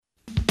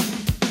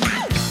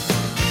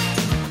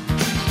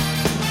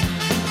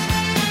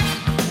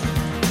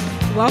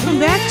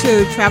Welcome back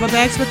to Travel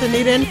Bags with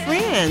Annita and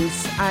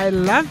Friends. I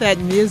love that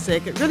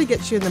music. It really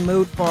gets you in the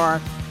mood for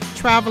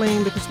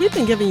traveling because we've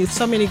been giving you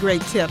so many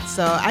great tips.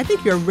 So I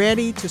think you're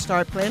ready to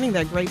start planning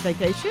that great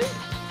vacation.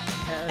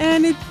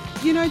 And it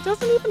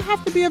doesn't even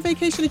have to be a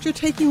vacation that you're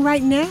taking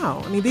right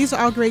now. I mean, these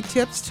are all great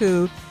tips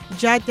to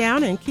jot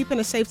down and keep in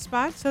a safe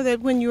spot so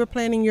that when you are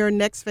planning your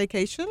next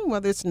vacation,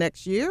 whether it's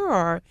next year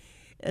or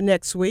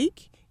next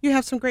week, you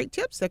have some great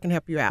tips that can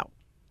help you out.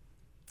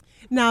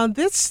 Now,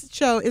 this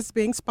show is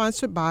being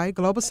sponsored by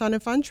Global Sun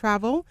and Fun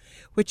Travel,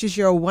 which is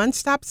your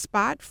one-stop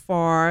spot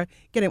for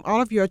getting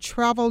all of your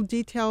travel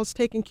details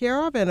taken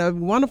care of and a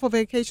wonderful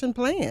vacation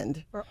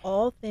planned. For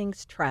all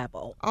things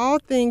travel. All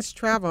things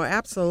travel,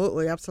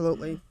 absolutely,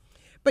 absolutely.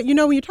 But,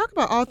 when you talk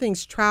about all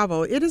things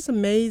travel, it is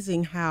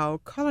amazing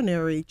how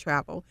culinary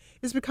travel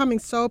is becoming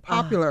so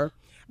popular.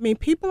 I mean,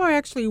 people are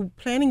actually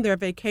planning their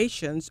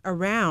vacations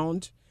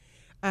around,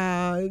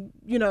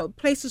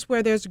 places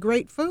where there's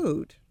great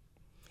food.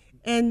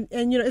 And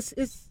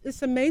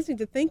it's amazing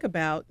to think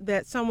about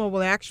that someone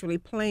will actually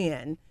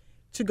plan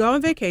to go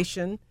on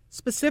vacation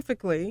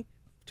specifically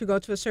to go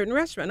to a certain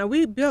restaurant.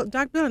 Now,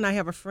 Doc Bill and I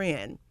have a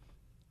friend.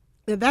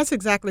 That's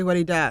exactly what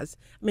he does.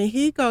 I mean,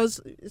 he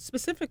goes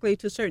specifically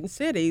to certain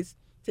cities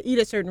to eat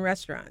at certain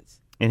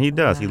restaurants. And he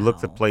does. Wow. He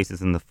looks at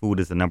places, and the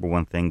food is the number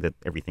one thing that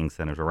everything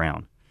centers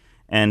around.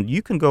 And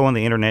you can go on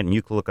the internet and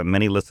you can look at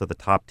many lists of the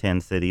top 10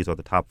 cities or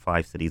the top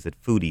 5 cities at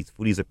foodies.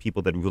 Foodies are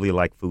people that really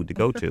like food to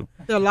go to.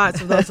 There are lots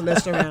of those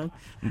lists around.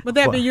 Would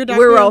that be you, Dr.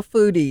 We're Bill? all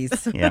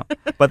foodies. Yeah.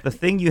 But the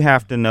thing you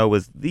have to know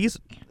is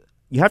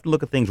you have to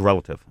look at things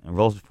relative and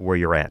relative to where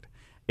you're at.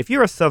 If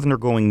you're a southerner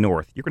going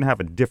north, you're going to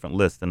have a different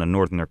list than a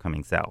northerner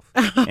coming south.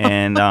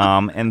 And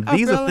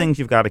these are things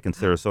you've got to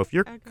consider. So if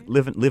you're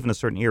live in a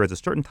certain area,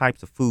 there's certain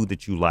types of food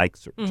that you like,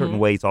 certain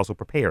ways also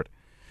prepared.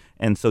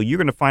 And so you're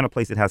going to find a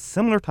place that has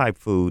similar type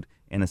food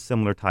in a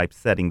similar type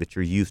setting that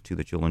you're used to,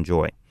 that you'll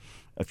enjoy.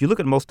 If you look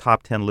at most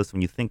top 10 lists,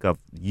 when you think of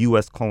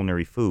U.S.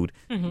 culinary food,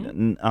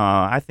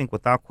 I think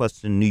without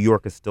question, New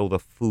York is still the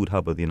food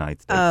hub of the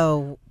United States.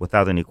 Oh.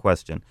 Without any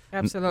question.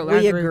 Absolutely. We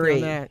I agree agree.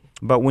 with that.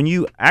 But when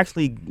you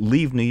actually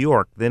leave New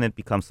York, then it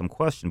becomes some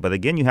question. But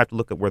again, you have to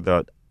look at where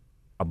the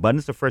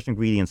abundance of fresh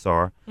ingredients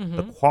are,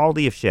 the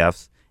quality of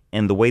chefs,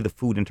 and the way the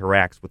food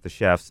interacts with the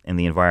chefs and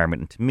the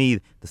environment. And to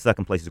me, the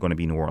second place is going to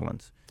be New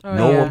Orleans.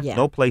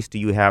 No place do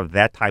you have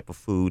that type of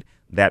food,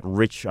 that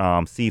rich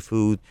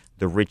seafood,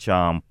 the rich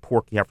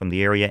pork you have from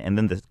the area, and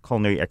then the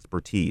culinary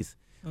expertise.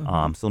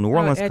 So New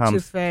Orleans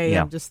comes. Etouffee,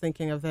 I'm just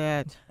thinking of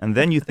that. And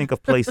then you think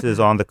of places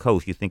on the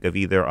coast. You think of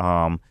either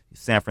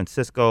San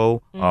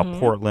Francisco,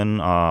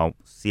 Portland,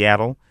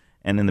 Seattle,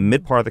 and in the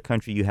mid part of the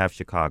country, you have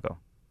Chicago.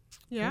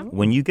 Yeah.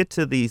 When you get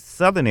to the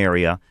southern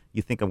area,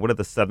 you think of what are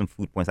the southern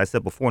food points. I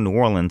said before New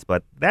Orleans,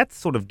 but that's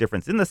sort of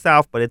different. It's in the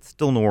south, but it's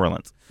still New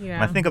Orleans. Yeah.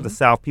 When I think of the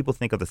south, people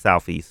think of the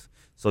southeast.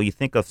 So you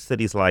think of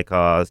cities like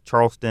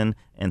Charleston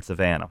and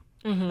Savannah.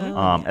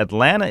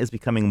 Atlanta is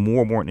becoming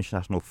more and more an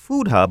international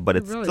food hub, but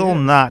it's really still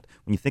is. not.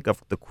 When you think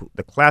of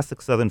the classic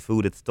southern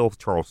food, it's still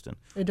Charleston.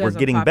 It We're doesn't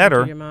getting pop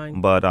better, into your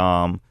mind. but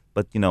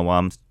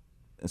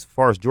as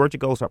far as Georgia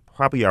goes,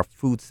 probably our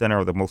food center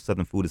of the most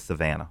southern food is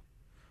Savannah.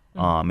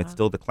 It's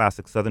still the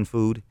classic southern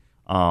food,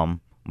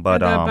 but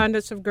the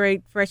abundance of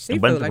great fresh seafood.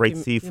 abundance of like great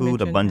you seafood,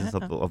 mentioned. abundance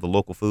of the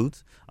local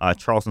foods.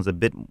 Charleston's a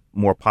bit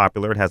more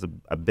popular. It has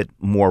a bit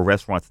more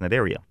restaurants in that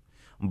area.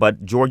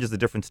 But Georgia's a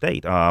different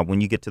state.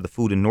 When you get to the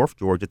food in North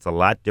Georgia, it's a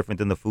lot different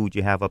than the food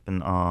you have up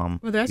in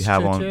that's you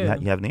have true, on too.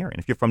 you have in the area. And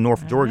if you're from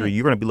North Georgia,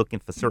 you're going to be looking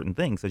for certain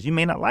things because you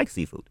may not like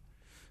seafood.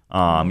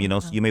 So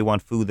you may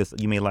want food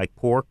you may like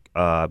pork,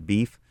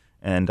 beef,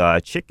 and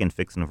chicken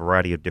fixed in a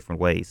variety of different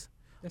ways.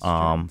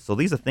 So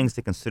these are things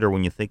to consider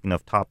when you're thinking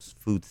of top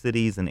food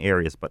cities and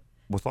areas. But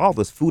with all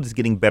this, food is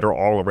getting better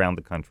all around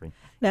the country.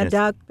 Now,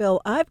 Doc Bill,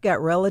 I've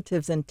got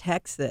relatives in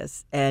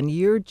Texas, and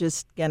you're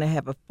just going to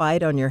have a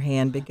fight on your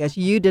hand because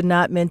you did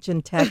not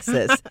mention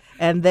Texas.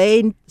 And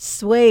they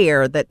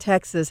swear that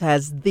Texas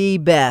has the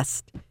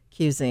best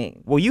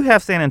cuisine. Well, you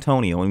have San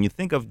Antonio. When you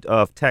think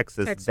of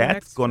Texas,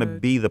 that's going to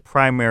be the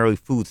primary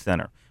food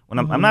center. When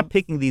I'm not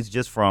picking these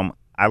just from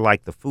I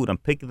like the food. I'm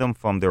picking them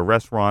from their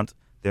restaurants,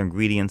 their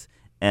ingredients,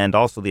 and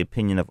also the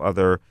opinion of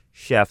other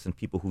chefs and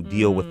people who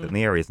deal with it in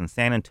the areas. And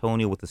San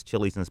Antonio with its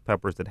chilies and its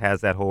peppers, that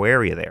has that whole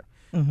area there.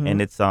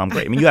 And it's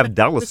great. I mean, you have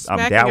Dallas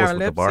with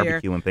the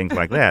barbecue and things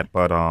like that.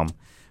 But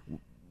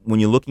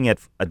when you're looking at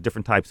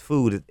different types of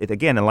food,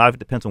 again, a lot of it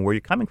depends on where you're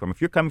coming from. If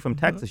you're coming from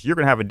Texas, you're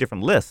going to have a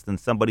different list than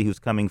somebody who's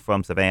coming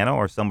from Savannah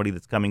or somebody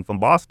that's coming from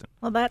Boston.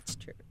 Well, that's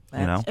true.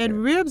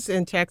 And ribs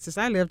in Texas,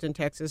 I lived in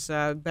Texas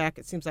back,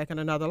 it seems like in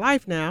another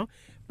life now,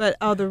 but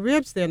the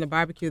ribs there and the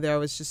barbecue there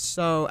was just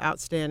so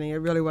outstanding. It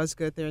really was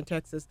good there in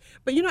Texas.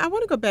 But, I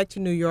want to go back to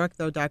New York,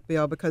 though, Doc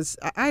Bill, because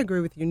I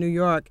agree with you. New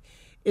York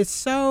is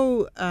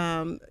so,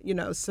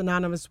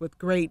 synonymous with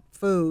great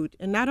food,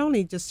 and not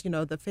only just,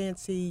 the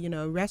fancy,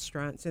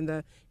 restaurants and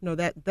the,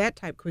 that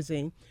type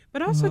cuisine,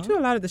 but also, too,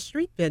 a lot of the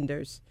street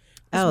vendors.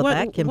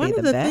 That can be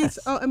the best.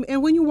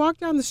 And when you walk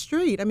down the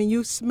street, I mean,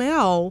 you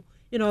smell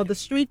the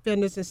street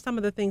vendors and some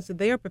of the things that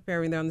they are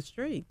preparing there on the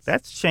streets.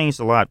 That's changed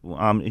a lot.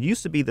 It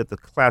used to be that the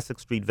classic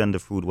street vendor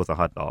food was a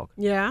hot dog.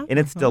 Yeah. And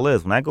it still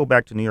is. When I go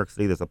back to New York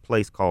City, there's a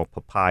place called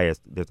Papaya.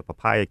 There's a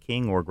Papaya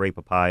King or a Great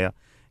Papaya.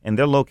 And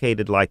they're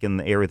located like in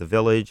the area of the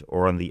Village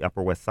or on the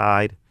Upper West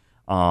Side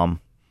or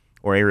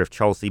area of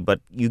Chelsea. But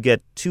you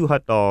get 2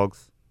 hot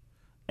dogs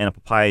and a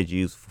papaya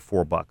juice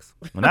for $4.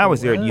 When I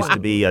was there, it used to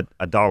be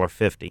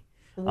 $1.50.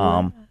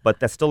 But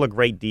that's still a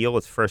great deal.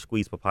 It's fresh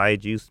squeezed papaya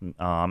juice,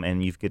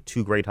 and you get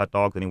 2 great hot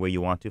dogs any way you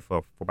want to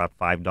for about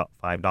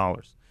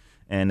 $5.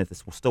 And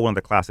it's still one of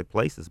the classic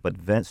places. But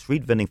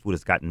street vending food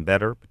has gotten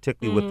better,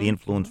 particularly with the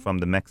influence from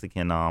the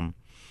Mexican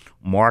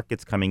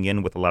markets coming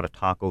in with a lot of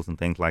tacos and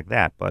things like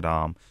that. But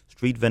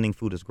street vending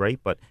food is great.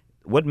 But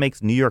what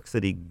makes New York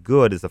City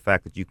good is the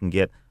fact that you can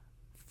get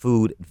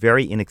food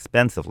very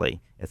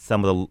inexpensively at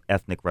some of the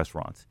ethnic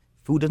restaurants.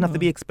 Food doesn't have to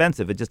be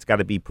expensive. It just got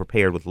to be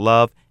prepared with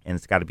love, and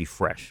it's got to be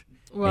fresh.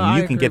 Well, and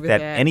you I can agree get with that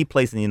that. any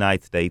place in the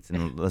United States.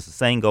 And as the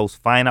saying goes,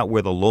 find out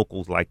where the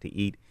locals like to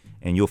eat,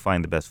 and you'll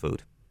find the best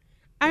food.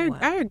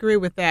 I agree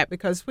with that,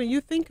 because when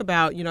you think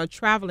about,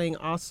 traveling,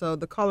 also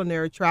the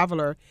culinary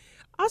traveler,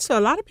 also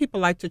a lot of people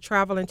like to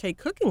travel and take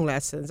cooking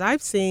lessons.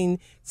 I've seen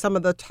some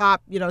of the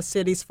top,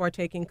 cities for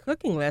taking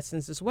cooking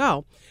lessons as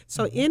well.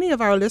 So any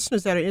of our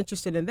listeners that are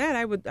interested in that,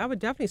 I would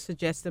definitely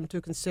suggest them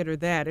to consider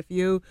that. If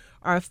you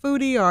are a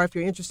foodie, or if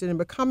you're interested in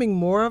becoming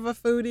more of a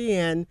foodie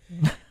and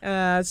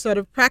sort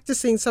of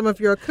practicing some of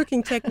your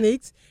cooking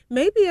techniques,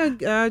 maybe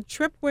a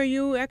trip where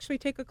you actually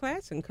take a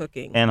class in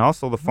cooking. And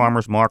also the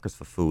farmers markets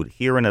for food.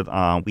 Here in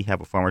we have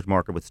a farmers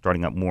market that's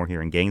starting up more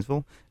here in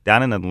Gainesville.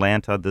 Down in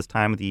Atlanta this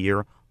time of the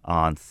year,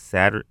 on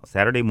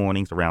Saturday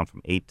mornings around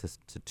from 8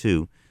 to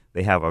 2,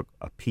 they have a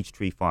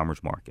Peachtree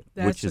Farmers Market,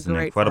 which is an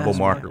incredible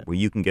market where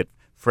you can get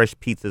fresh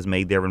pizzas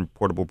made there in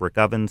portable brick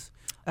ovens.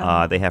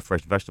 They have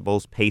fresh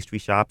vegetables, pastry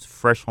shops,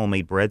 fresh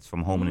homemade breads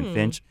from Holman and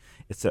Finch.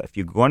 If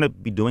you're going to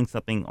be doing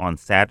something on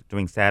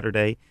during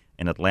Saturday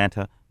in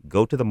Atlanta,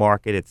 go to the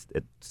market. It's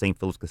at St.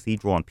 Philip's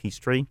Cathedral on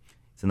Peachtree.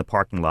 It's in the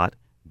parking lot.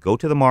 Go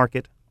to the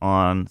market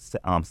on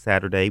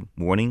Saturday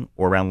morning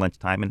or around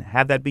lunchtime and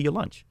have that be your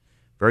lunch.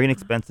 Very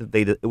inexpensive.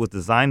 It was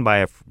designed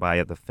by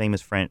the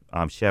famous French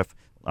chef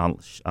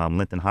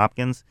Linton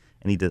Hopkins,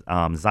 and he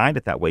designed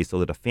it that way so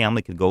that a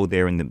family could go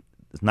there, and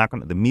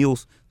the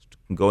meals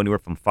can go anywhere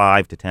from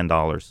 $5 to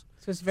 $10.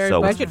 So it's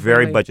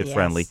very budget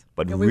friendly,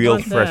 but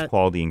real fresh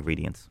quality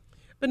ingredients.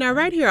 But now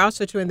right here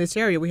also too in this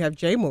area we have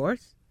J.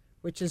 Moore's,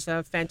 which is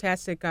a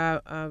fantastic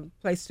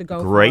place to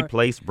go. Great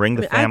place. Bring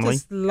the family. I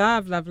just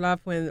love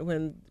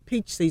when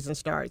peach season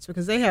starts,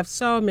 because they have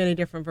so many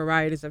different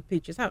varieties of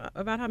peaches.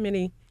 About how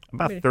many?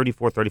 About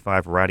 34,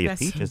 35 variety of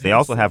peaches. They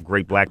also have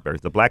great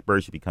blackberries. The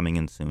blackberries should be coming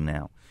in soon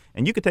now.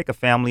 And you could take a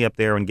family up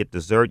there and get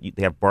dessert.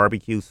 They have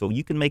barbecue, so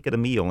you can make it a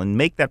meal and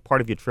make that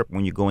part of your trip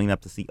when you're going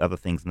up to see other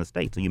things in the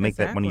state. So you make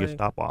that one of your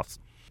stop-offs.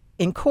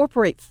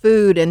 Incorporate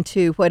food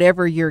into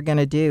whatever you're going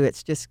to do.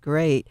 It's just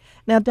great.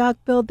 Now, Doc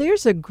Bill,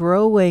 there's a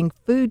growing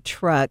food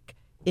truck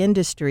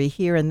industry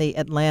here in the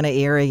Atlanta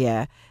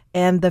area,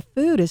 and the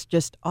food is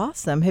just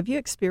awesome. Have you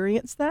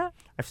experienced that?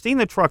 I've seen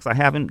the trucks. I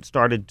haven't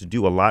started to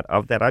do a lot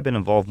of that. I've been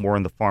involved more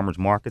in the farmers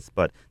markets,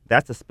 but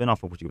that's a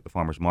spinoff of what you do with the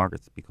farmers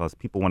markets, because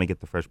people want to get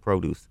the fresh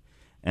produce.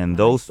 And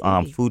those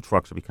food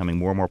trucks are becoming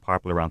more and more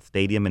popular around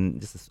stadium,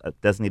 and this is a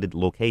designated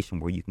location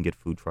where you can get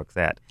food trucks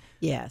at.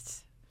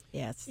 Yes.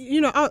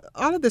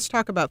 All of this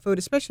talk about food,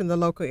 especially in the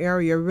local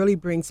area, really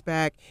brings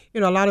back, a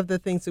lot of the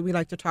things that we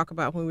like to talk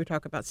about when we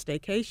talk about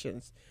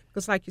staycations.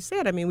 Because like you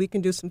said, we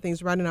can do some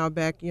things right in our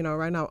right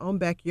in our own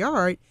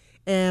backyard,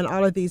 and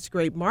all of these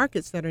great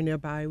markets that are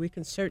nearby, we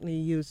can certainly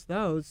use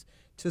those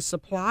to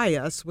supply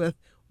us with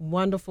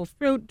wonderful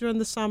fruit during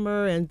the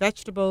summer and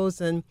vegetables,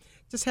 and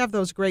just have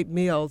those great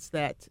meals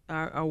that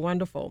are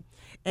wonderful.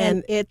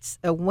 And it's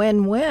a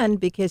win-win,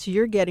 because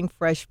you're getting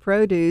fresh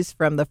produce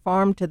from the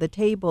farm to the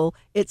table.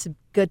 It's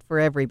good for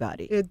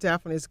everybody. It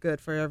definitely is good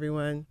for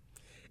everyone.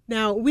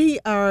 Now, we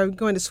are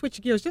going to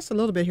switch gears just a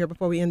little bit here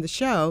before we end the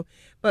show.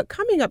 But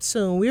coming up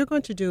soon, we're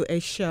going to do a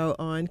show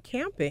on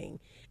camping.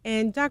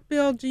 And Doc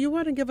Bill, do you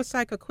want to give us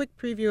like a quick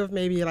preview of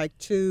maybe like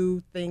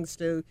 2 things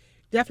to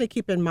definitely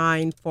keep in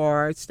mind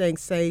for staying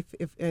safe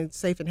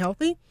and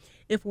healthy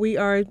if we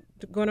are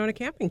going on a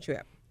camping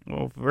trip?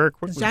 Well, very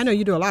quickly. I know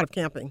you do a lot of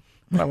camping.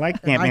 I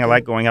like camping. I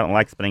like going out and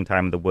like spending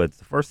time in the woods.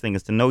 The first thing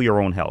is to know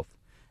your own health.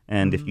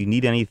 And if you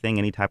need anything,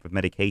 any type of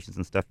medications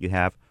and stuff you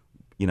have,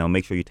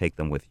 make sure you take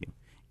them with you.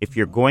 If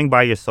you're going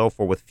by yourself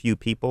or with few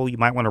people, you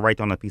might want to write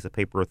down on a piece of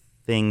paper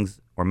things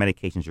or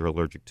medications you're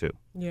allergic to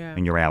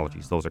and your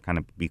allergies. Those are kind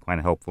of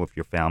helpful if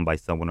you're found by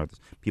someone, or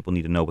people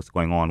need to know what's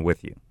going on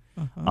with you.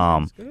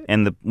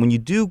 And when you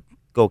do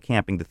go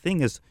camping, the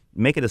thing is,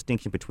 make a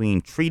distinction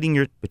between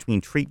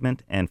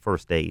treatment and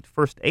first aid.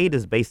 First aid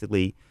is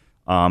basically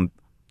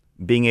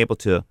being able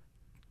to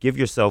give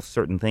yourself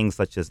certain things,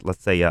 such as,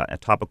 let's say, a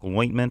topical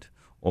ointment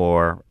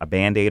or a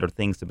Band-Aid, or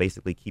things to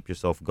basically keep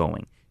yourself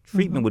going.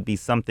 Treatment would be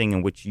something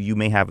in which you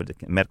may have a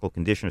medical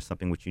condition or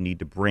something which you need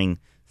to bring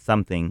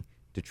something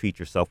to treat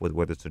yourself with,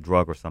 whether it's a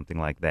drug or something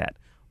like that.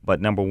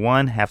 But number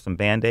one, have some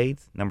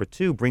Band-Aids. Number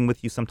two, bring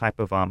with you some type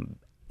of an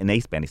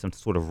ace bandage, some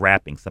sort of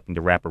wrapping, something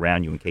to wrap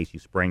around you in case you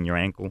sprain your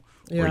ankle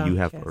or you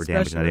have or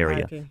damage in that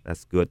area.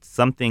 That's good.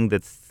 Something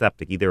that's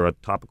septic, either a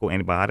topical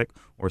antibiotic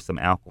or some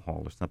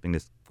alcohol or something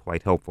that's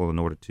quite helpful in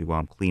order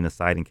to clean a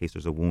site in case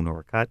there's a wound or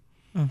a cut.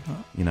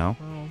 You know,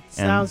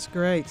 sounds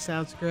great.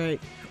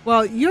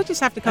 Well, you'll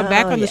just have to come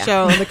back on the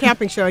show, on the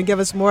camping show, and give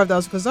us more of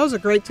those, because those are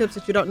great tips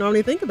that you don't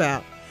normally think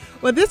about.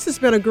 Well, this has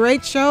been a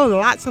great show.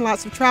 Lots and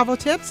lots of travel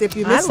tips. If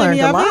you missed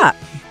any of it,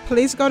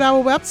 please go to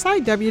our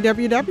website,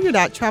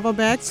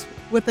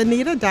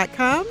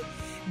 www.travelbagswithanita.com.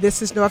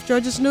 This is North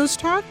Georgia's News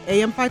Talk,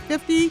 AM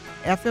 550,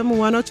 FM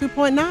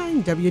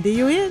 102.9,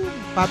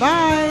 WDUN.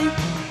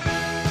 Bye-bye.